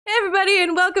everybody,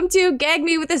 and welcome to Gag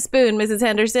Me with a Spoon, Mrs.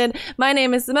 Henderson. My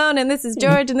name is Simone, and this is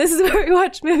George, and this is where we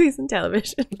watch movies and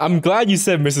television. I'm glad you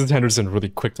said Mrs. Henderson really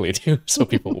quickly, too, so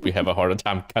people will have a harder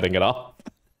time cutting it off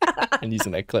and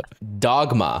using that clip.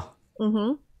 Dogma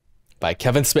by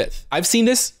Kevin Smith. I've seen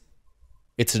this.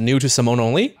 It's new to Simone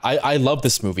only. I love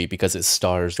this movie because it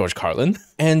stars George Carlin,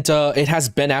 and it has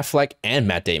Ben Affleck and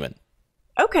Matt Damon.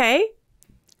 Okay.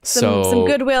 Some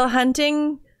Good Will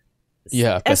Hunting.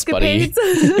 Yeah, best buddy.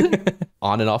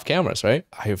 On and off cameras, right?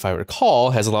 If I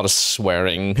recall, has a lot of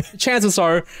swearing. Chances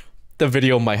are the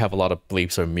video might have a lot of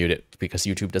bleeps or muted because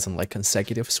YouTube doesn't like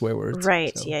consecutive swear words.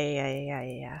 Right. So.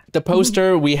 Yeah. The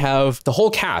poster, we have the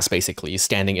whole cast basically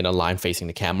standing in a line facing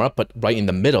the camera, but right in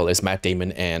the middle is Matt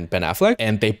Damon and Ben Affleck,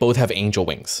 and they both have angel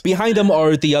wings. Behind them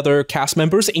are the other cast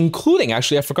members, including,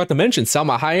 actually, I forgot to mention,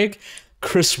 Salma Hayek,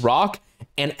 Chris Rock,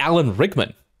 and Alan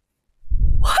Rickman.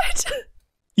 What?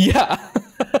 Yeah.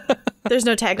 There's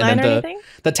no tagline or anything?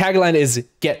 The tagline is,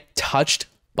 "Get touched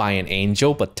by an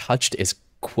angel," but touched is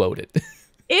quoted.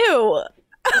 Ew.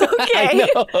 Okay.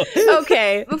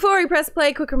 Okay. Before we press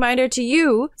play, quick reminder to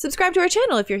you, subscribe to our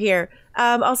channel if you're here.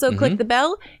 Also, click the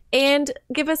bell and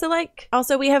give us a like.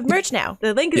 Also, we have merch now.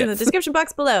 The link is in the description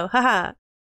box below. Haha.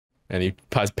 Any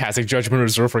passing judgment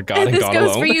reserved for God and God alone.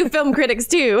 This goes for you film critics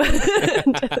too.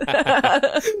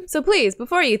 So please,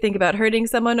 before you think about hurting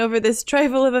someone over this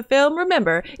trifle of a film,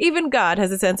 remember, even God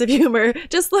has a sense of humor.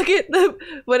 Just look at the,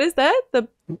 what is that? The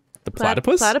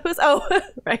platypus? Platypus? Oh,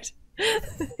 right.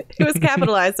 It was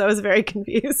capitalized, so I was very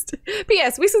confused.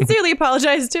 P.S. We sincerely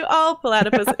apologize to all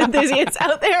platypus enthusiasts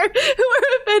out there who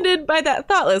were offended by that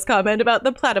thoughtless comment about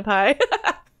the platypi.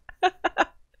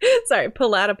 Sorry,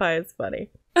 platypi is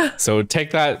funny. So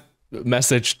take that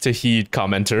message to heed,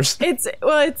 commenters.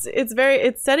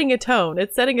 It's setting a tone.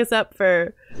 It's setting us up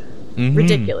for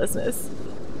ridiculousness.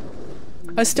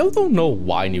 I still don't know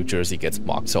why New Jersey gets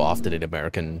mocked so often in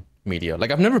American media. Like,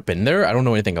 I've never been there. I don't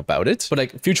know anything about it. But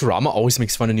like, Futurama always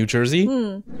makes fun of New Jersey.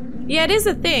 Yeah, it is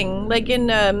a thing. Like in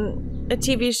a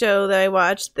TV show that I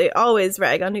watched, they always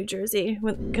rag on New Jersey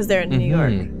because they're in New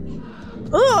York.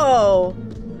 Oh!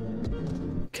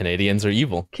 Canadians are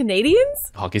evil. Canadians?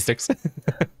 Hockey sticks.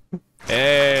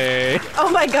 Hey!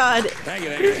 Oh my god. Thank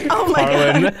you. Oh my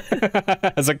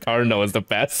god. As a Cardinal is the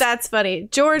best. That's funny.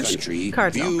 George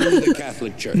Cardinal. View the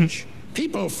Catholic Church.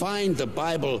 People find the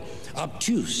Bible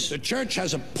obtuse. The church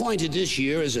has appointed this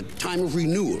year as a time of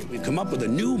renewal. We've come up with a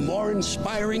new, more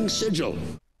inspiring sigil.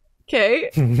 Okay.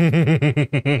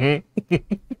 The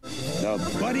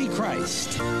Buddy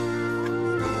Christ.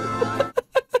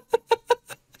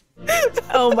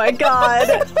 Oh my god.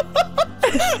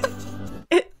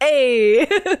 Hey.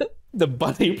 The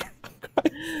Buddy.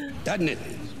 Doesn't it?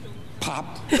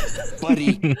 Pop.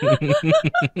 Buddy.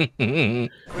 I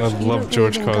love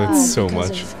George Carlin so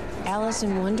much. Alice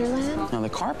in Wonderland? Now, the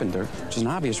carpenter, which is an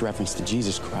obvious reference to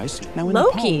Jesus Christ. Now, in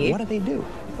Loki. the poem,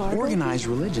 what do? Organized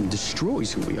religion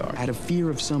destroys who we are. Out of fear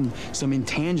of some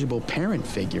intangible parent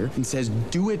figure, and says,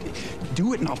 do it,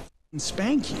 and I'll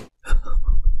spank you.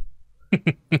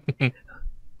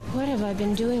 What have I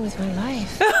been doing with my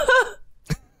life?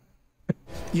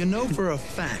 You know for a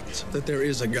fact that there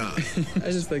is a God.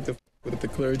 I just like to with the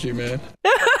clergy, man.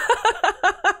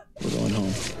 We're going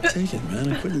home. Take it, man,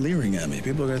 and quit leering at me.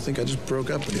 People are gonna think I just broke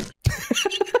up with you.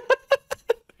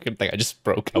 Good thing I just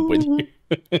broke up with you.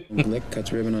 Blick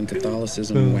cuts ribbon on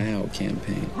Catholicism Wow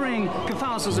campaign. Bring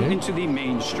Catholicism into the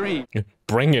mainstream.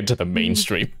 Bring it to the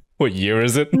mainstream. What year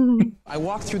is it? I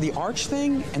walk through the arch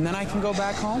thing, and then I can go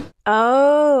back home.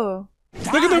 Oh.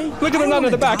 Look at the nun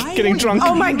in the back getting drunk.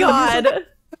 Oh my god.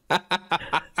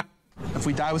 If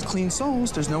we die with clean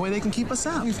souls, there's no way they can keep us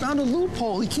out. We found a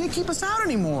loophole. He can't keep us out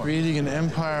anymore. Creating an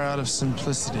empire out of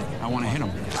simplicity. I want to hit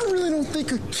him. I really don't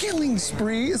think a killing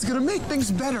spree is gonna make things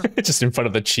better. Just in front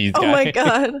of the cheese guy. Oh my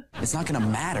god. It's not gonna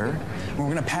matter. We're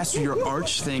gonna pass through your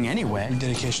arch thing anyway.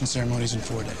 Dedication ceremonies in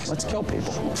 4 days. Let's kill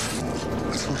people.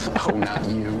 Oh, not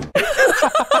you.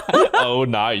 Oh,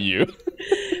 not you.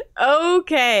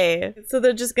 Okay. So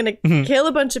they're just gonna kill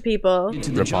a bunch of people.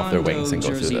 Rip off their wings and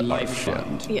go through the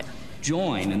arch. Yeah.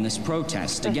 Join in this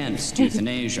protest against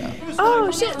euthanasia. Oh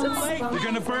shit. You're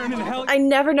gonna burn in hell. I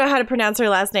never know how to pronounce her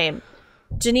last name.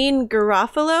 Janine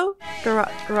Garofalo?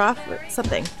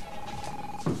 Something.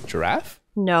 Giraffe?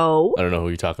 No. I don't know who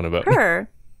you're talking about. Her.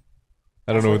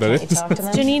 I don't know who that is. It's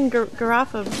Janine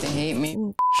Garofalo. They hate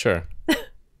me. Sure.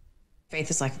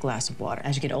 Faith is like a glass of water.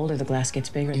 As you get older, the glass gets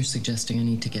bigger. You're suggesting I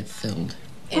need to get filled.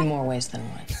 In more ways than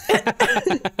one.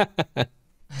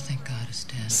 I think God is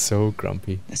dead. So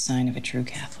grumpy. The sign of a true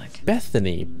Catholic.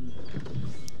 Bethany.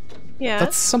 Yeah.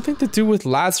 That's something to do with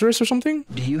Lazarus or something?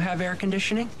 Do you have air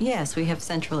conditioning? Yes, we have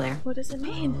central air. What does it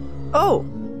mean? Oh.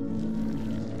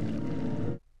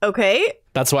 Okay.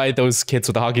 That's why those kids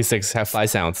with the hockey sticks have fly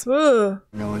sounds. Ugh.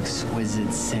 No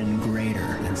exquisite sin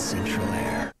greater than central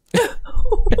air.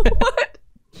 What?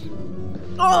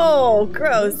 Oh,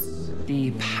 gross.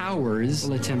 The powers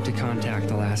will attempt to contact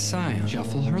the last scion.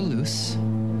 Shuffle her loose,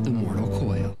 the mortal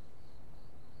coil.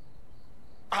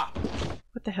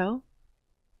 What the hell?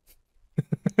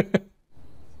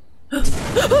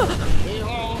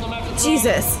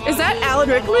 Jesus. Is that Alan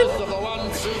Rickman?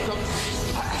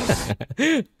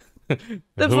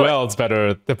 Who else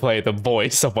better to play the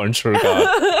voice of one true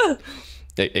God?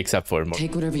 Except for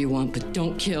Take whatever you want, but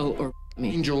don't kill or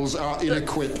me. Angels are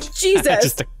ill-equipped.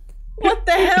 Jesus. What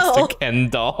the hell? Just a Ken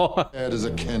doll. Bad as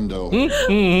a Ken doll. Now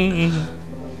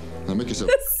make yourself.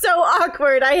 It's so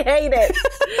awkward. I hate it.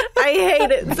 I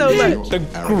hate it so much. The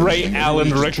great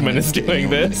Alan Rickman is doing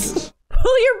this.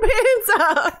 Pull your pants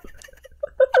up.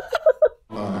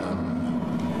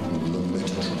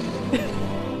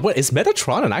 What, is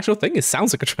Metatron an actual thing? It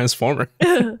sounds like a Transformer.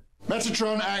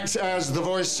 Metatron acts as the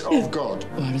voice of God.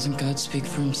 Why doesn't God speak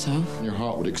for himself? Your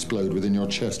heart would explode within your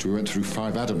chest. We went through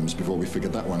 5 Adams before we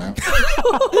figured that one out.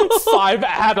 5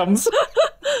 Adams.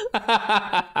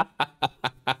 How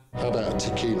about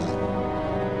tequila?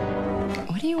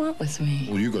 What do you want with me?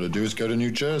 All you got to do is go to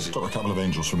New Jersey. Stop a couple of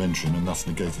angels from entering and thus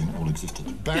negating all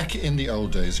existence. Back in the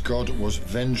old days, God was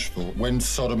vengeful. When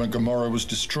Sodom and Gomorrah was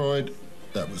destroyed,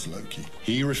 that was Loki.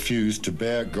 He refused to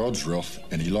bear God's wrath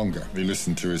any longer. He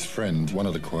listened to his friend, one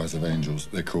of the choirs of angels.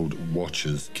 They're called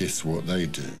Watchers. Kiss what they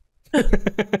do.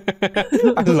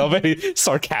 I love it.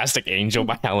 Sarcastic Angel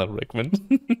by Alan Rickman.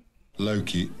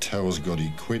 Loki tells God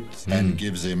he quits and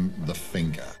gives him the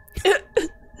finger.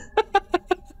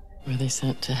 Were they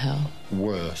sent to hell?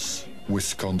 Worse,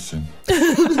 Wisconsin.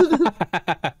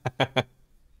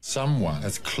 Someone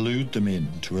has clued them in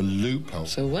to a loophole.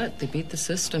 So what? They beat the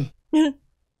system.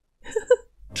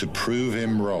 To prove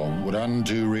him wrong would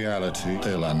undo reality.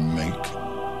 They'll unmake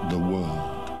the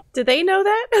world. Did they know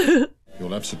that?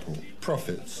 You'll have support.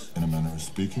 Prophets, in a manner of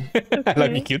speaking. I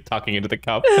love you keep talking into the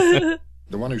cup.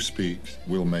 The one who speaks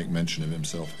will make mention of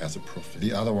himself as a prophet.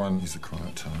 The other one is a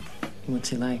quiet type. What's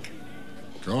he like?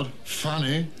 God,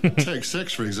 funny. Take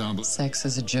sex, for example. Sex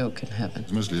is a joke in heaven.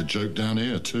 It's mostly a joke down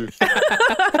here, too.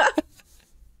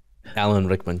 Alan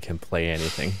Rickman can play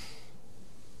anything.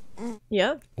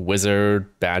 Yeah.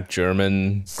 Wizard, bad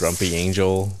German, grumpy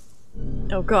angel.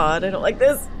 Oh God, I don't like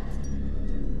this.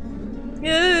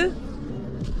 Yeah.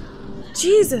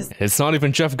 Jesus. It's not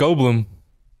even Jeff Goldblum.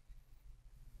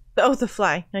 Oh, the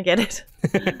fly. I get it.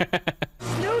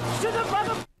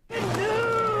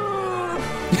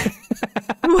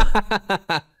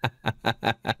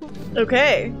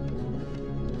 Okay.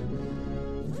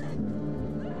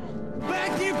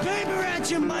 Back your paper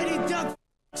at you, mighty duck.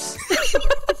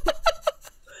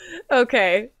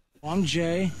 Okay. I'm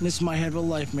Jay, and this is my head of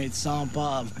life mate, Silent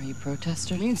Bob. Are you a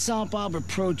protester? Me and Silent Bob are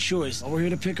pro-choice. We're here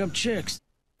to pick up chicks.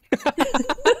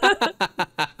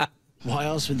 Why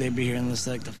else would they be here unless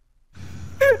like the...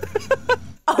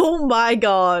 Oh my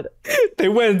God. They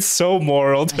went so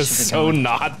moral to so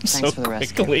not Thanks so for the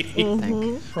rescue.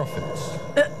 quickly. Prophets.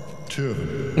 2 of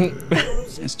them.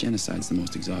 Yes, genocide's the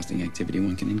most exhausting activity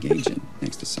one can engage in,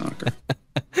 next to soccer.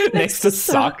 Next to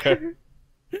soccer.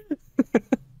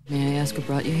 May I ask what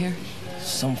brought you here?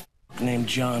 Some named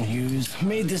John Hughes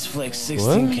made this for like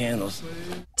 16 What? candles.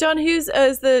 John Hughes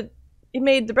he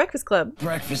made the Breakfast Club.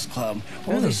 Breakfast Club.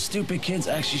 All these stupid kids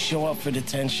actually show up for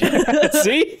detention.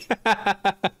 See?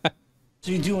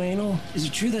 So you do anal? Is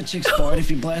it true that chicks fart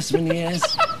if you blast them in the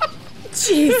ass?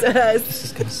 Jesus. This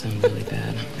is gonna sound really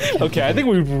bad. Okay, I think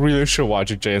we really should watch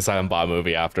a Jay and Silent Bob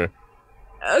movie after.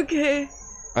 Okay.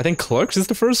 I think Clerks is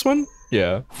the first one?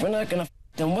 Yeah. If we're not gonna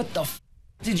then what the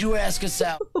did you ask us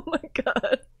out? Oh my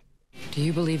God. Do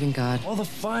you believe in God? All the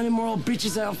fine and moral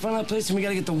bitches out in front of that place and we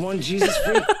gotta get the one Jesus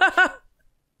freak?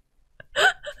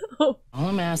 All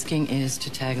I'm asking is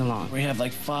to tag along. We have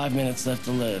like 5 minutes left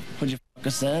to live. Would you fuck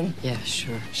us then? Yeah,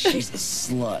 sure. She's a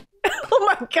slut.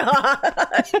 Oh my God.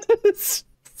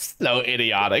 So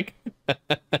idiotic.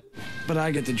 But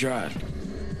I get to drive.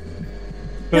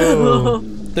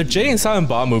 The Jay and Silent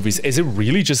Bob movies, is it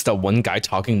really just that one guy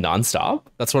talking nonstop?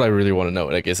 That's what I really want to know.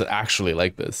 Like, is it actually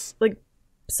like this? Like,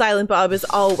 Silent Bob is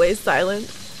always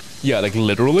silent. Yeah, like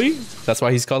literally? That's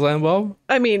why he's called Silent Bob?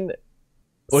 I mean,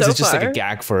 Or is so it just like far. a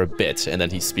gag for a bit and then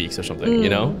he speaks or something, you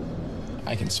know?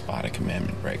 I can spot a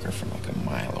commandment breaker from like a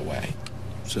mile away.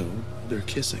 So, they're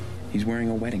kissing. He's wearing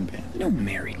a wedding band. No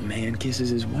married man kisses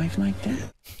his wife like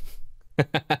that.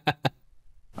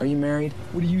 Are you married?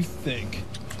 What do you think?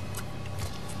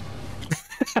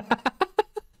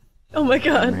 Oh my Are you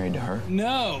god. married to her?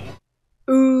 No.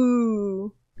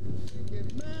 Ooh.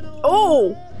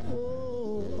 Oh.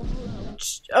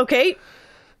 Okay.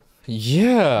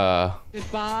 Yeah.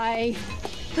 Goodbye.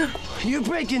 You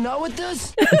breaking up with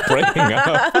us? Breaking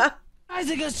up. I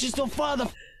think it's just a father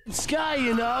sky,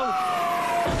 you know.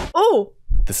 Oh.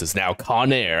 This is now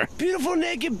Con Air. Beautiful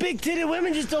naked big titted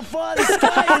women just don't fall the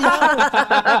sky,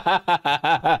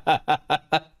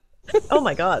 you know. Oh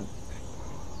my god.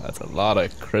 That's a lot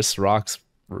of Chris Rock's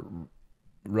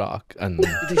rock. And You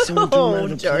think someone threw him out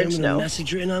of a George, plane with no. a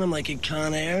message written on him like in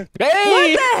Con Air? hey!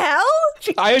 What the hell?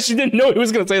 I actually didn't know he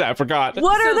was gonna say that. I forgot.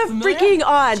 What are the freaking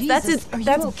odds? That's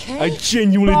okay? I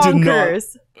genuinely did not.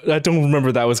 bonkers. I don't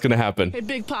remember that was gonna happen. Hey,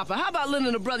 Big Papa, how about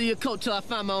lending a brother your coat till I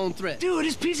find my own thread? Dude,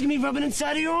 this piece can be rubbing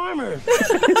inside of your armor.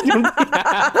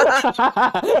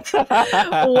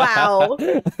 Wow.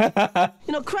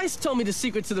 You know, Christ told me the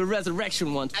secret to the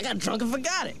resurrection once. I got drunk and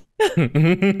forgot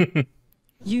it.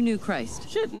 You knew Christ.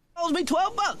 Shit, owes me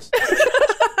 $12.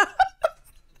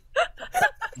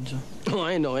 Oh,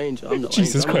 I ain't no angel. I'm no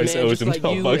Jesus angel. I'm a Christ man owes just him like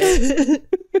 12 you bucks. and-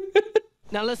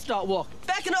 Now let's start walking.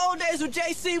 Back in the old days with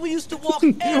JC, we used to walk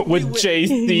everywhere. With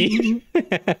JC.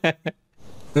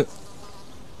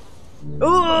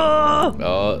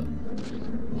 Ooh.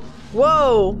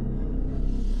 Whoa.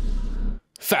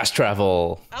 Fast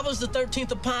travel. I was the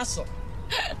 13th apostle.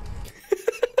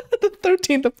 The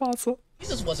 13th apostle.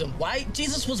 Jesus wasn't white.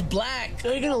 Jesus was black.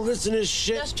 Are you gonna listen to this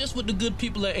shit? That's just what the good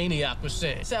people at Antioch were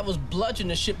saying. That was bludgeoned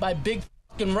and shit by big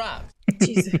fucking rocks.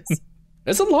 Jesus.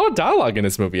 There's a lot of dialogue in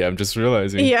this movie, I'm just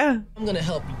realizing. Yeah. I'm gonna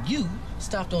help you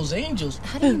stop those angels.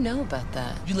 How do you know about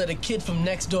that? You let a kid from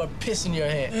next door piss in your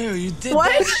hand. Ew, you did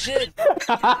What? that shit.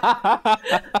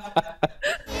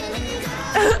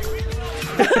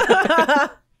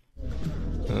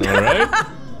 All right.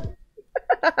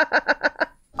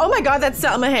 Oh my god, that's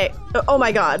Salma Hayek. Oh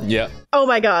my god. Yeah. Oh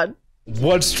my god.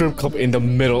 What strip club in the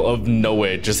middle of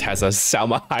nowhere just has a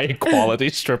Salma Hayek quality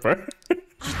stripper?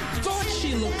 Thought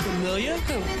she looked familiar.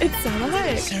 It's Salma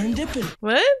Hayek. Serendipity.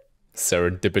 What?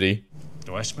 Serendipity.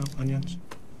 Do I smell onions?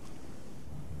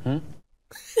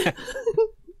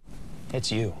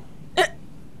 It's you. You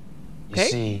Okay.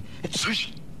 see,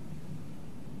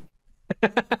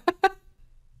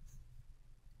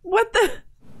 What the?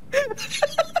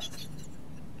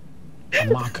 a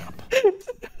mock-up.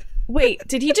 Wait,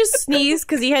 did he just sneeze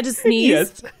because he had to sneeze?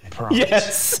 Yes. Promise.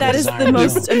 Yes. That is the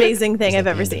most amazing thing I've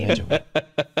ever seen.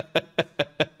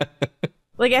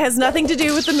 Like, it has nothing to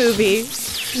do with the movie.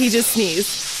 He just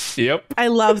sneezed. Yep. I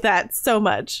love that so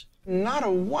much. Not a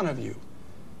one of you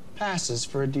passes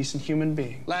for a decent human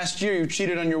being. Last year, you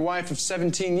cheated on your wife of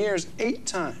 17 years 8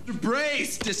 times.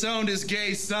 Brace disowned his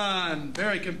gay son.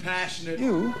 Very compassionate.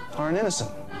 You are an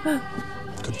innocent.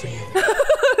 Good for you.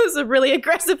 It was a really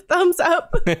aggressive thumbs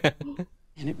up.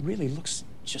 And it really looks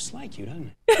just like you,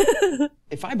 doesn't it?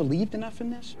 If I believed enough in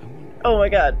this, I wonder. Oh my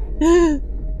god.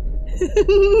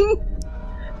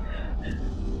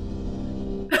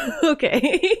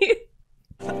 Okay.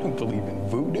 I don't believe in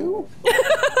voodoo,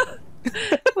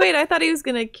 Wait, I thought he was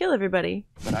gonna kill everybody.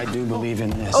 but I do believe in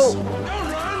this. Oh.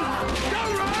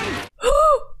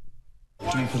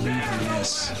 Do you believe in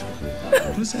this?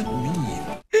 What does that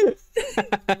mean?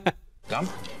 Gum?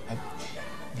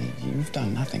 You've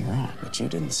done nothing wrong, but you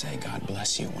didn't say God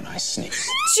bless you when I sneezed.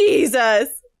 Jesus.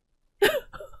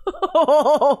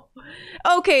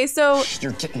 Okay, so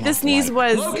You're getting the off sneeze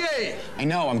light. was Okay. I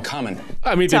know, I'm coming.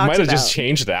 I mean, they Talked might have just about.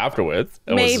 changed it afterwards.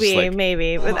 It was just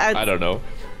maybe, like, but I don't know.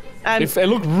 If it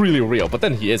looked really real, but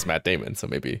then he is Matt Damon, so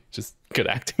maybe just good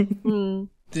acting.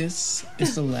 This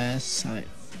is the last sign.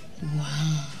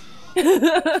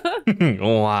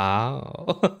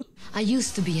 Wow. I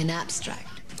used to be an abstract.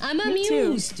 I'm a Me too.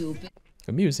 muse, stupid.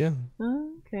 A muse, yeah.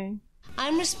 Okay.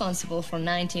 I'm responsible for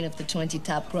 19 of the 20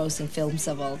 top grossing films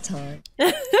of all time.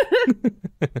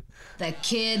 That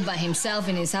kid by himself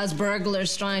in his house,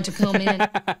 burglars trying to come in.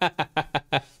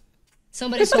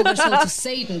 Somebody sold their soul to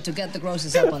Satan to get the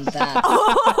grosses up on that.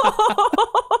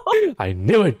 I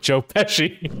knew it, Joe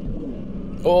Pesci.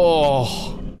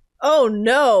 Oh. Oh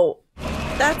no.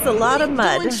 That's a lot of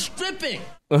mud. Doing stripping.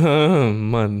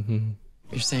 Man.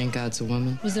 You're saying God's a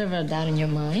woman? Was there ever a doubt in your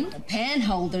mind? The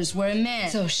penholders were a man,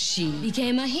 so she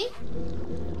became a he.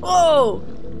 Whoa.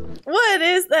 What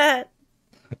is that?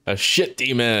 A shit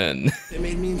demon. They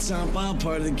made me and Sanpao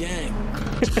part of the gang.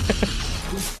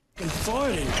 Who f***ing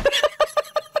farted?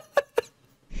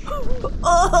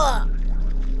 Ugh.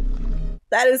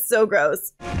 That is so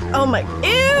gross. Oh my.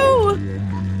 Ew.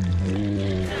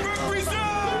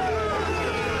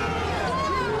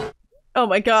 Oh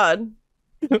my god.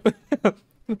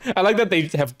 I like that they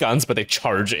have guns, but they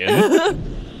charge in.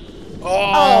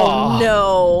 Oh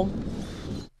no.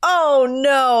 Oh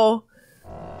no.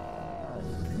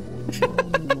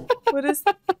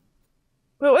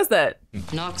 What was that?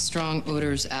 Knock strong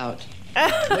odors out.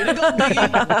 Way to go,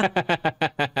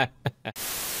 Biggie.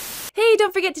 Hey,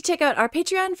 don't forget to check out our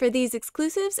Patreon for these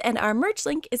exclusives, and our merch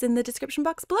link is in the description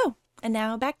box below. And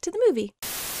now back to the movie.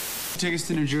 Take us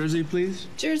to New Jersey, please.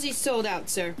 Jersey's sold out,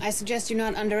 sir. I suggest you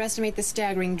not underestimate the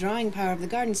staggering drawing power of the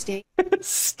Garden State.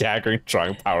 Staggering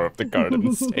drawing power of the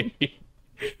Garden State.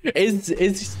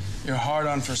 Is You're hard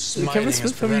on for smiting. Kevin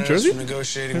Smith from New Jersey?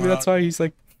 Maybe that's why he's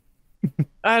like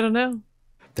I don't know.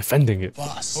 Defending it.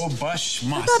 Boss. Oh, Bush.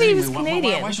 I thought he was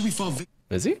Canadian. Why should we fall?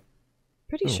 Is he?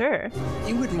 Pretty sure.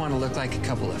 You wouldn't want to look like a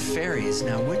couple of fairies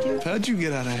now, would you? How'd you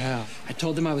get out of hell? I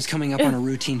told them I was coming up on a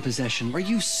routine possession. Are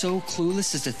you so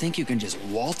clueless as to think you can just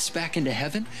waltz back into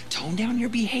heaven? Tone down your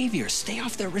behavior. Stay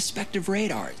off their respective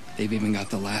radars. They've even got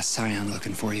the last scion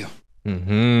looking for you.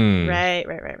 Mm-hmm. Right.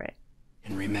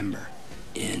 And remember,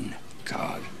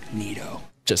 incognito.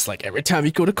 Just like every time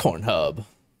you go to Cornhub.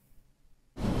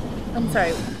 I'm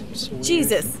sorry.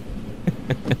 Jesus.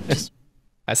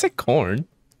 I said corn.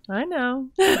 I know.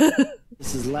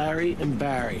 This is Larry and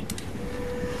Barry.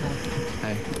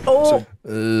 Hey. Oh.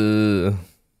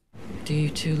 Do you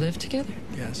two live together?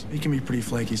 Yes. He can be pretty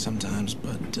flaky sometimes,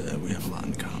 but we have a lot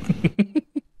in common.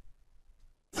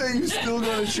 So you still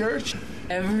go to church?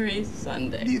 Every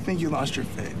Sunday. Do you think you lost your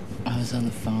faith? I was on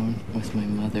the phone with my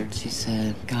mother. She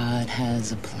said, God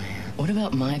has a plan. What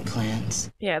about my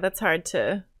plans? Yeah, that's hard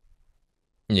to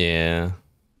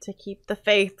keep the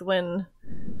faith when...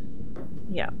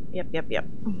 Yep.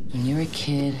 When you're a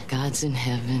kid, God's in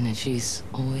heaven and she's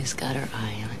always got her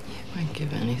eye on you. I'd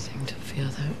give anything to feel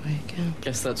that way again.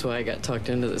 Guess that's why I got tucked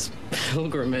into this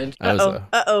pilgrimage.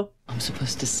 Uh-oh. I'm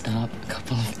supposed to stop a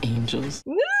couple of angels.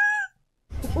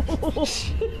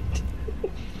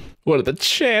 What are the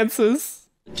chances?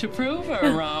 To prove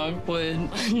her wrong would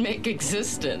make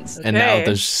existence. And now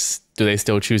do they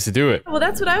still choose to do it? Well,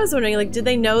 that's what I was wondering. Like, did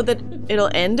they know that it'll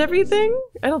end everything?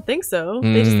 I don't think so.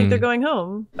 They just think they're going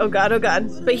home. Oh god.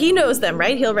 But he knows them,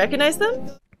 right? He'll recognize them?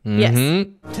 Yes.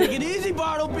 Take it easy,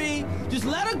 Bartleby. Just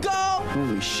let her go.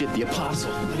 Holy shit, the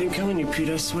apostle. I didn't kill you, Pete,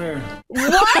 I swear.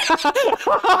 What?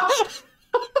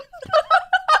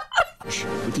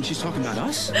 You think she's talking about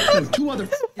us? No, two other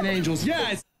angels.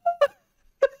 Yes.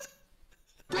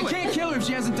 I can't kill her if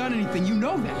she hasn't done anything. You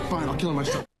know that. Fine, I'll kill her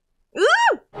myself.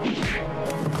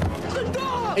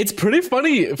 It's pretty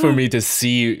funny for me to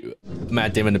see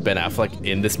Matt Damon and Ben Affleck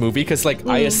in this movie because, like,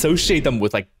 I associate them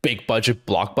with like big budget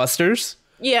blockbusters.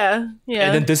 Yeah.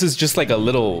 And then this is just like a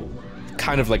little,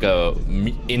 kind of like a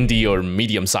indie or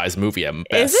medium-sized movie at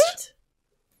best. Is it?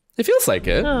 It feels like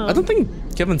it. Oh. I don't think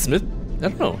Kevin Smith. I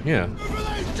don't know. Yeah.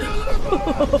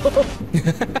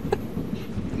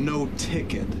 No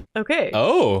ticket. Okay.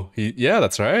 Oh, yeah,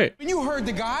 that's right. When you heard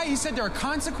the guy, he said there are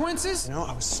consequences. You know,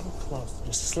 I was so close to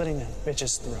just slitting that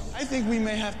bitch's throat. I think we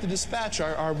may have to dispatch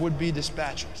our would-be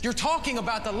dispatchers. You're talking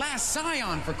about the last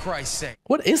scion, for Christ's sake.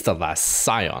 What is the last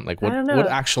scion? Like, what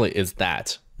actually is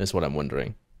that? Is what I'm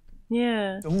wondering.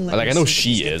 Yeah. Like, I know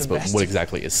she is, but what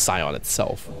exactly is scion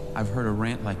itself? I've heard a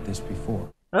rant like this before.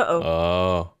 Uh-oh.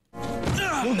 Oh.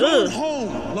 We're going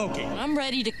home, Loki. I'm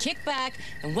ready to kick back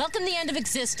and welcome the end of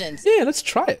existence. Yeah, let's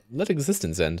try it. Let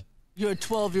existence end. You're a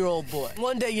 12-year-old boy.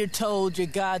 One day you're told you're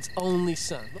God's only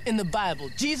son. In the Bible,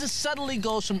 Jesus suddenly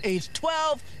goes from age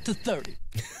 12 to 30.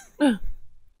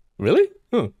 Really?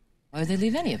 Huh. Why'd they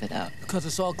leave any of it out? Because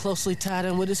it's all closely tied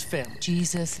in with his family.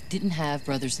 Jesus didn't have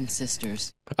brothers and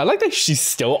sisters. I like that she's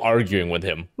still arguing with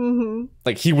him.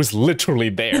 Like, he was literally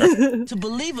there. To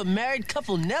believe a married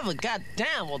couple never got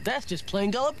down, well, that's just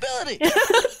plain gullibility.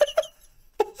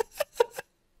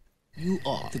 You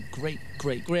are the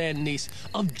great-great-grandniece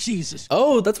of Jesus.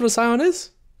 Oh, that's what a scion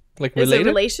is? Like, Is related? it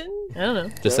relation? I don't know.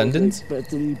 Descendants?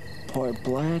 Expected part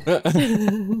black.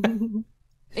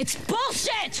 It's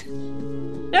bullshit!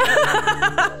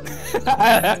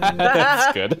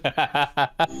 That's good.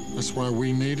 That's why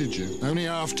we needed you. Only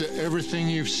after everything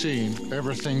you've seen,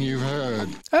 everything you've heard.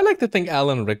 I like to think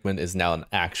Alan Rickman is now an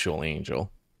actual angel.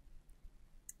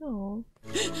 Oh.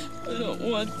 I don't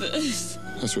want this.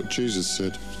 That's what Jesus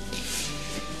said.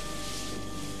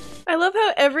 I love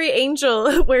how every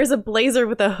angel wears a blazer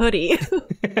with a hoodie.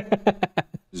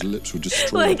 His lips were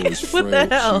destroyed by his what the frail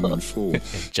hell? human form.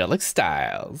 Angelic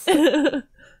Styles. He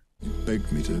begged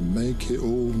me to make it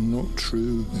all not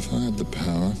true. If I had the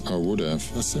power, I would have.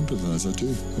 I sympathize, I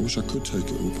do. I wish I could take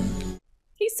it all back.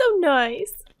 He's so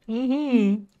nice.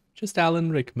 Just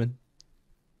Alan Rickman.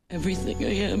 Everything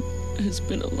I am has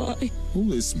been a lie. All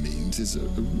this means is a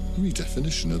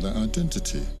redefinition of that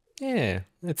identity. Yeah,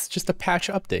 it's just a patch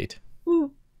update.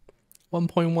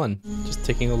 1.1. Just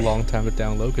taking a long time to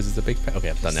download because it's a big patch. Okay,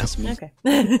 I'm done now. Okay.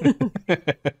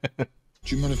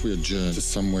 Do you mind if we adjourn to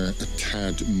somewhere a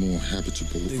tad more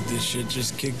habitable? I think this shit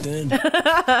just kicked in.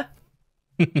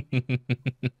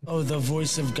 Oh, the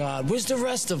voice of God. Where's the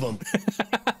rest of them?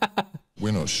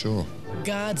 We're not sure.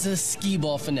 God's a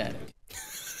skee-ball fanatic.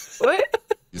 What?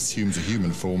 He assumes a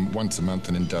human form once a month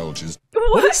and indulges.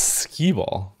 What is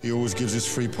skee-ball? He always gives his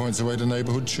free points away to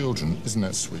neighborhood children. Isn't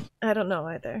that sweet? I don't know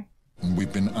either. And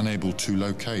we've been unable to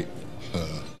locate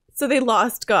her. So they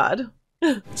lost God.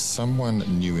 Someone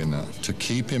new enough to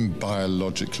keep him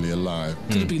biologically alive.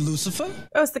 Could it be Lucifer?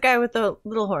 Oh, it's the guy with the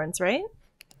little horns, right?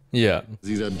 Yeah.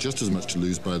 He's had just as much to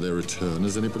lose by their return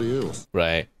as anybody else.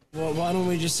 Right. Well, why don't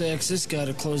we just ask this guy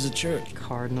to close the church?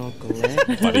 Cardinal Glenn.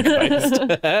 Buddy Christ.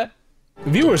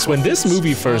 Viewers, when this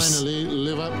movie first Finally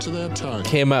live up to their title.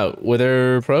 came out, were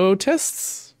there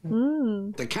protests?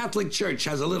 The Catholic Church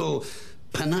has a little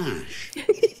panache.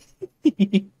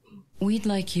 We'd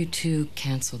like you to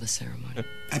cancel the ceremony.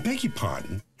 I beg your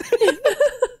pardon?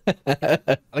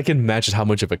 I can imagine how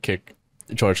much of a kick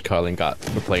George Carlin got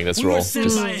for playing this role.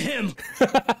 Sent by him.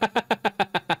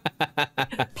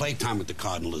 Playtime with the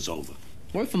Cardinal is over.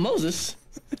 Word for Moses.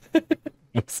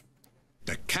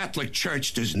 The Catholic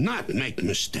Church does not make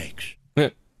mistakes.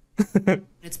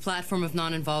 Its platform of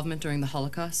non-involvement during the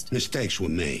Holocaust. Mistakes were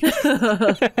made.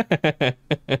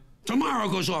 Tomorrow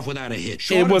goes off without a hit.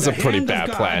 It was a pretty bad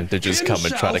plan to just come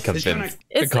and try to convince the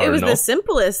It was Cardinal. the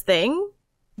simplest thing.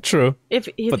 True. If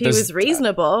he But was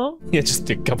reasonable. Yeah, just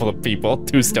a couple of people,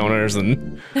 2 stoners,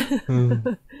 and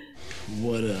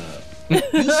What up?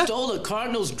 You stole the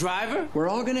Cardinals' driver? We're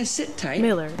all gonna sit tight.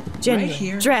 Miller, genuine, Right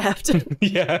here. draft.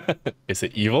 yeah. Is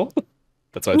it evil?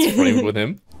 That's why it's framed with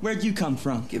him. Where'd you come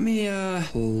from? Give me a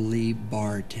Holy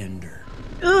bartender.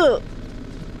 Ugh.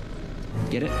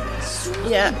 Get it?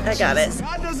 Yeah, I got it.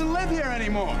 God doesn't live here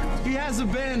anymore. He has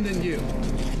abandoned you.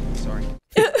 Sorry.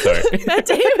 Sorry. Matt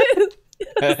Damon.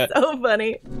 That's so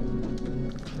funny.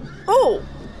 Oh.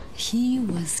 He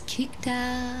was kicked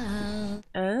out.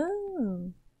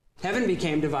 Oh. Heaven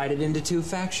became divided into 2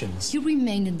 factions. You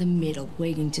remained in the middle,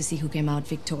 waiting to see who came out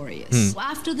victorious.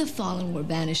 After the fallen were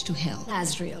banished to hell,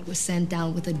 Azrael was sent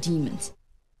down with the demons.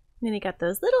 Then he got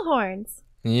those little horns.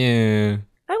 Yeah.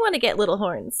 I want to get little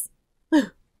horns.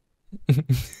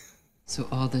 So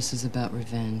all this is about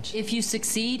revenge. If you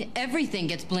succeed, everything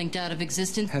gets blinked out of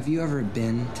existence. Have you ever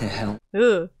been to hell?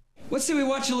 Ooh. Let's say we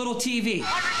watch a little TV.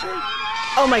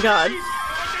 Oh my god.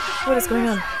 What is going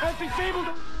on?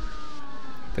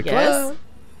 The Yes.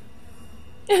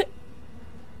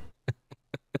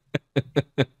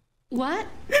 What?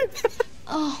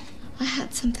 Oh, I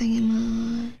had something in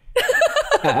my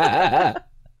eye.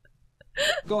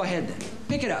 Go ahead then.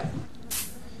 Pick it up.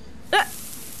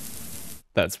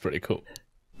 That's pretty cool.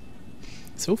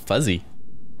 So fuzzy.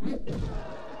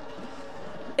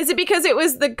 Is it because it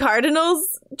was the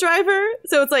Cardinals driver?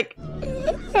 So it's like,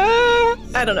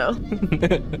 I don't know.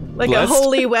 Like Blessed? a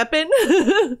holy weapon?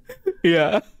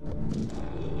 Yeah.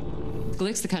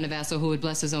 Glick's the kind of asshole who would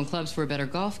bless his own clubs for a better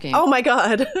golf game. Oh my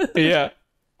god. Yeah.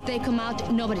 They come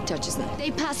out, nobody touches them.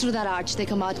 They pass through that arch, they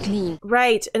come out clean.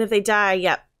 Right, and if they die,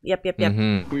 yep.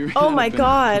 Mm-hmm. Oh my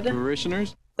god.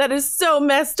 Parishioners? That is so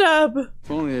messed up. If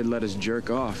only they'd let us jerk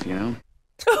off, you know?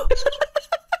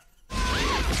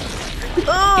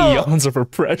 Oh. Eons of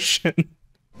oppression.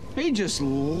 He just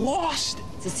lost it.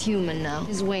 He's human now.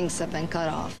 His wings have been cut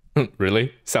off.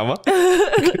 Really? Selma?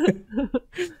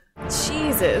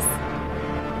 Jesus.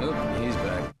 Oh, he's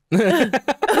back.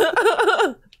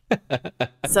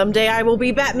 Someday I will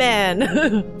be Batman.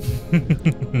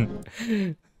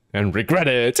 And regret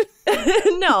it.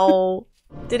 No.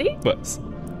 Did he? But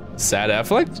sad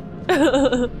Affleck?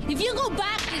 If you go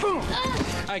back,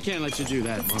 I can't let you do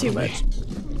that. It's too much.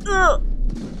 Ugh.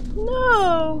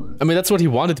 No. I mean, that's what he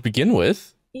wanted to begin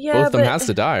with. Yeah, Both of them but- has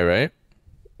to die, right?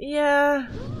 Yeah.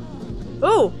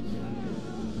 Oh.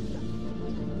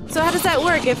 So how does that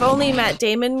work? If only Matt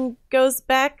Damon goes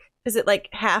back, is it like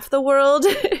half the world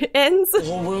ends? The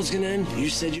whole world's gonna end. You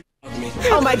said you fucked me.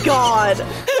 Oh my god.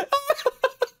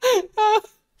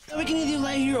 We can either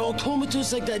lay here all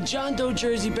comatose like that John Doe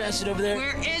Jersey bastard over there.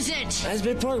 Where is it?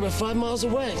 Asbury Park, about 5 miles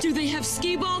away. Do they have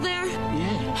skee ball there?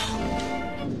 Yeah.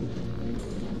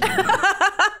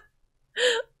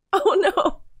 Oh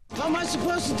no. How am I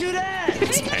supposed to do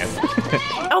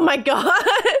that? Oh my god.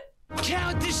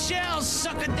 Count the shells,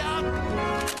 suck a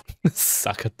duck.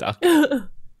 Suck a duck.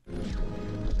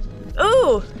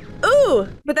 Ooh. Ooh,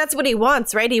 but that's what he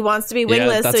wants, right? He wants to be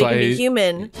wingless so he can be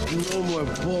human. No more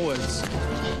bullets.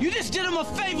 You just did him a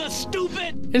favor,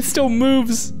 stupid! It still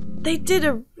moves. They did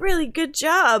a really good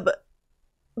job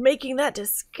making that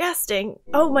disgusting.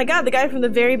 Oh my god, the guy from the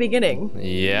very beginning.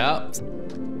 Yeah.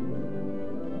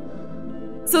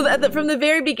 So from the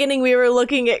very beginning, we were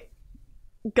looking at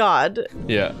God.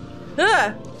 Yeah.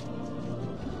 Ah!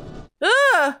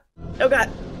 Ah! Oh god.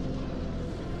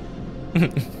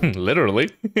 Literally.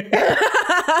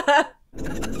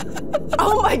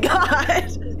 Oh my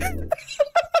god.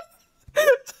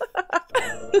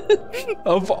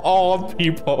 Of all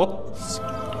people.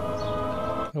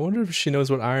 I wonder if she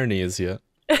knows what irony is yet.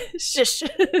 Shush.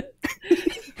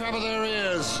 Cover their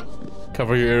ears.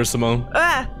 Cover your ears, Simone.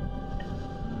 Ah.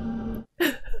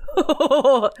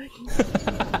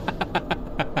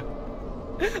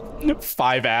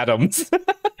 5 atoms.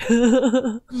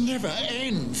 Never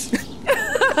ends.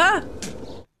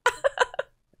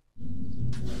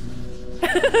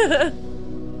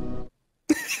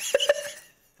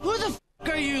 Who the f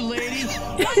are you, lady?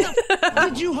 Why the f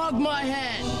did you hug my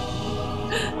hand?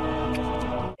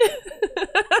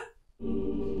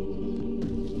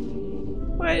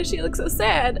 Why does she look so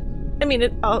sad? I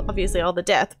mean, obviously all the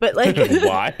death, but like...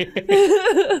 Why?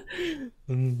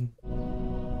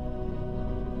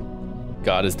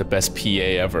 God is the best PA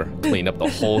ever. Clean up the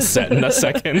whole set in a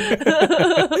second.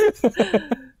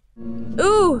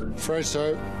 Ooh. Afraid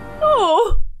so.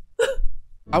 Oh.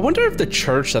 I wonder if the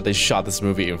church that they shot this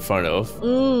movie in front of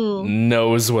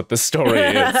knows what the story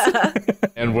is.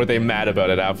 And were they mad about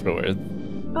it afterwards?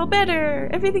 All better.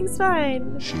 Everything's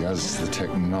fine. She has the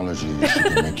technology. She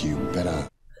can make you better.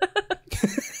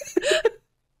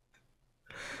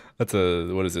 That's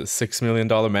a, what is it, $6 million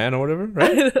man or whatever,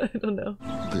 right? I don't know.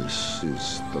 This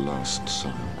is the last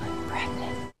sign.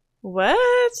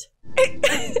 What?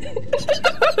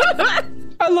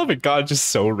 I love it. God, just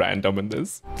so random in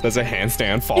this. Does a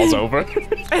handstand, falls over.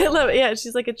 I love it. Yeah,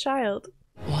 she's like a child.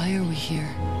 Why are we here?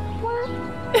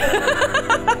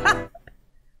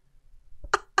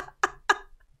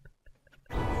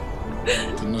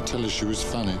 Didn't I tell her she was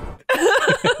funny?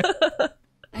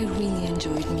 I really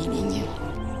enjoyed meeting you.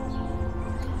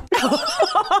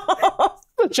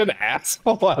 Such an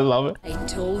asshole. I love it. I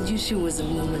told you she was a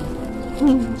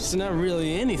woman. She's not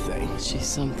really anything. She's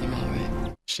something, all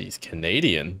right. She's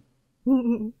Canadian.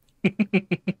 Might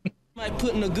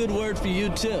put in a good word for you,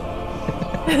 too.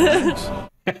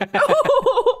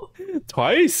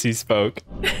 Twice he spoke.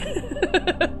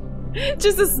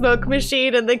 Just a smoke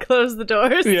machine and they close the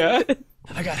doors. Yeah.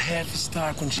 I got half a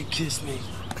stock when she kissed me.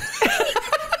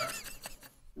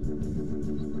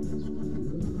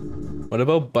 What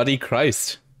about Buddy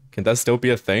Christ? Can that still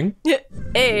be a thing?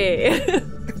 Hey.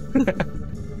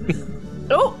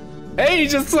 Oh. Hey,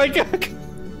 just like...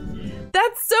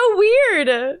 That's so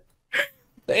weird.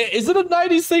 Is it a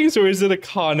 90s thing or is it a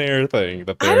Con Air thing?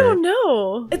 That I don't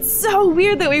know. It's so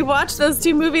weird that we watched those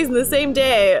two movies in the same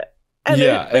day. And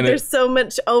yeah, and there's so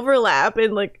much overlap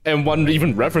and like... And one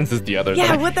even references the other.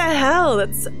 Yeah, what the hell?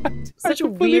 That's such a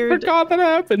weird... I forgot that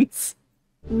happens.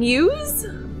 News?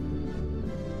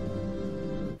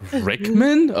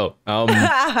 Rickman? Oh,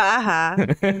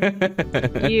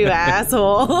 You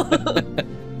asshole.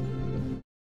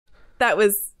 That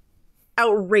was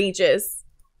outrageous.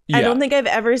 Yeah. I don't think I've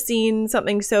ever seen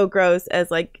something so gross as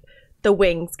like the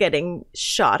wings getting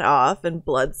shot off and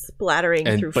blood splattering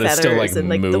through but feathers it still, like, and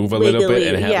like move the a little bit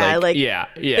and wiggly- have, like yeah.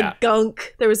 the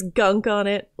gunk. There was gunk on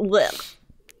it. Blech.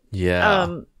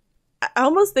 Yeah. I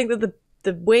almost think that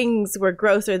the wings were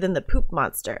grosser than the poop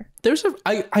monster.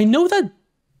 I know that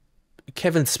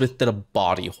Kevin Smith did a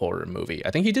body horror movie.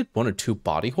 I think he did 1 or 2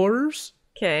 body horrors.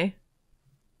 Okay.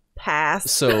 Pass.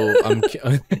 So I'm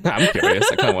curious.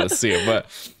 I kind of want to see it, but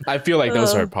I feel like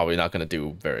those are probably not going to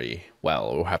do very well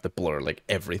or have to blur like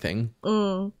everything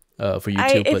for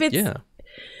YouTube. But yeah,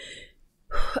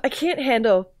 I can't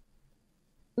handle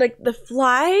like The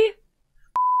Fly.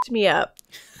 F***ed me up.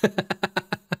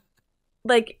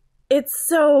 Like it's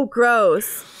so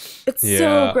gross. It's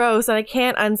so gross, and I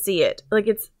can't unsee it. Like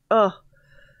it's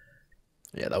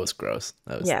yeah, that was gross.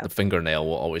 That was Yeah. the fingernail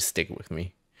will always stick with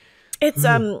me. It's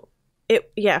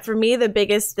for me the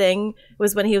biggest thing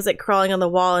was when he was like crawling on the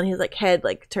wall and his like head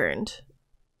like turned.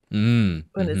 Ew.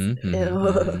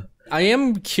 I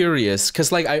am curious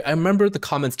because like I remember the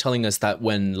comments telling us that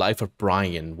when Life of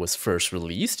Brian was first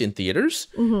released in theaters,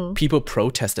 people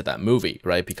protested that movie,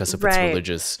 right? Because of its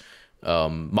religious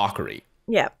mockery.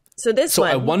 Yeah. So this one,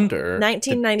 I wonder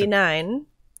 1999.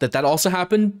 That also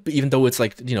happened, even though it's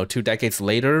like, 2 decades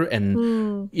later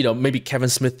and, maybe Kevin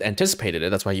Smith anticipated it.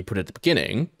 That's why he put it at the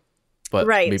beginning. But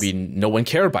Right. maybe no one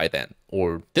cared by then.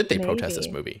 Or did they protest this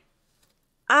Maybe. movie?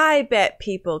 I bet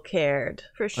people cared,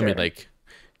 for sure. I mean, like,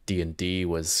 D&D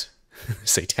was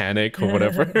satanic or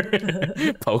whatever.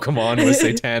 Pokemon was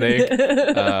satanic.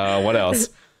 What else?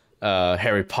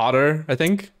 Harry Potter, I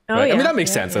think. Oh, right? I yeah, mean, that makes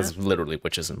yeah, sense. yeah. That's literally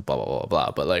witches and blah, blah, blah,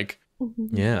 blah. But, like,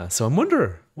 yeah. So I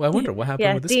wonder what happened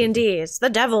Yeah, with this D&D. movie. It's the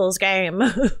devil's game.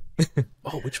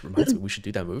 Oh, which reminds me, we should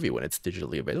do that movie when it's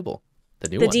digitally available. The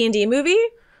new The one. D&D movie?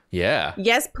 Yeah.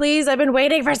 Yes, please. I've been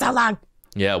waiting for so long.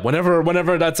 Yeah,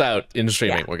 whenever that's out in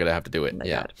streaming, we're gonna have to do it.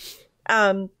 Yeah.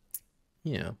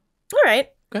 Yeah. All right.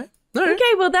 Okay. All right.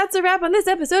 Okay, well, that's a wrap on this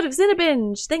episode of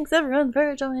Cinebinge. Thanks, everyone,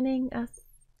 for joining us.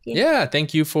 Yeah,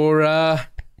 thank you for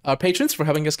our patrons for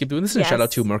helping us keep doing this. And Yes. shout out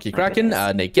to Murky Kraken,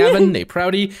 Nate Gavin, Nate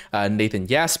Proudy, Nathan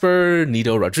Jasper,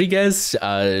 Nito Rodriguez,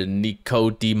 Nico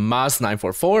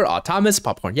Dimas944, Thomas,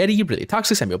 Popcorn Yeti, Really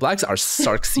Toxic, Samuel Blacks, our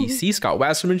Sark CC, Scott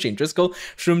Wasserman, Shane Driscoll,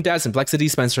 Shroom Dad, Simplexity,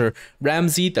 Spencer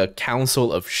Ramsey, the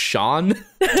Council of Sean,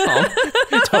 Tom,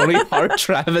 Tony Hart,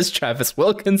 Travis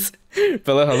Wilkins,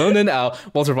 Philip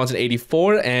Halonen, Walter Vonson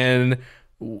 84, and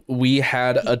we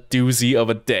had a doozy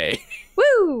of a day.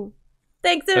 Woo!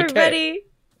 Thanks, everybody.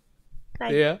 Bye.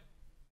 Yeah.